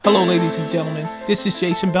Hello, ladies and gentlemen. This is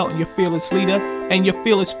Jason Belton, your fearless leader, and your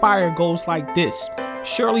fearless fire goes like this.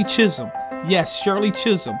 Shirley Chisholm, yes, Shirley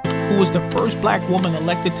Chisholm, who was the first black woman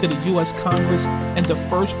elected to the U.S. Congress and the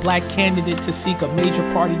first black candidate to seek a major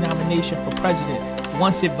party nomination for president,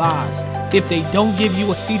 once advised, if they don't give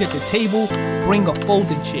you a seat at the table, bring a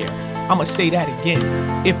folding chair. I'm going to say that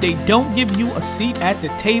again. If they don't give you a seat at the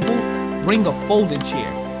table, bring a folding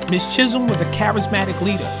chair. Ms. Chisholm was a charismatic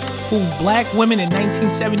leader who black women in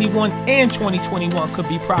 1971 and 2021 could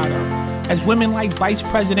be proud of. As women like Vice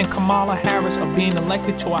President Kamala Harris are being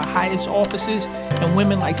elected to our highest offices, and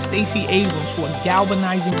women like Stacey Abrams who are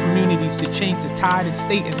galvanizing communities to change the tide in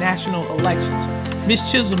state and national elections, Ms.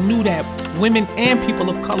 Chisholm knew that women and people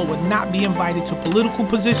of color would not be invited to political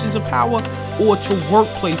positions of power or to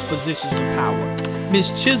workplace positions of power.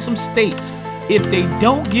 Ms. Chisholm states, if they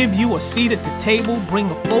don't give you a seat at the table, bring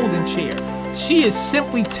a folding chair. She is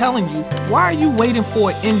simply telling you, why are you waiting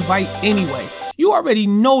for an invite anyway? You already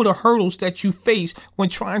know the hurdles that you face when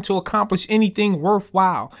trying to accomplish anything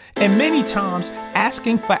worthwhile. And many times,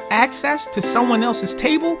 asking for access to someone else's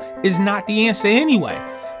table is not the answer anyway.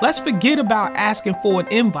 Let's forget about asking for an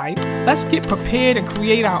invite. Let's get prepared and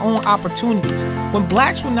create our own opportunities. When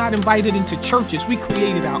blacks were not invited into churches, we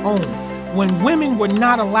created our own. When women were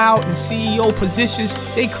not allowed in CEO positions,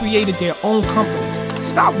 they created their own companies.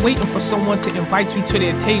 Stop waiting for someone to invite you to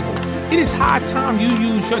their table. It is high time you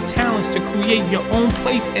use your talents to create your own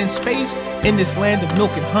place and space in this land of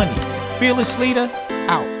milk and honey. Fearless leader,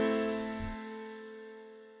 out.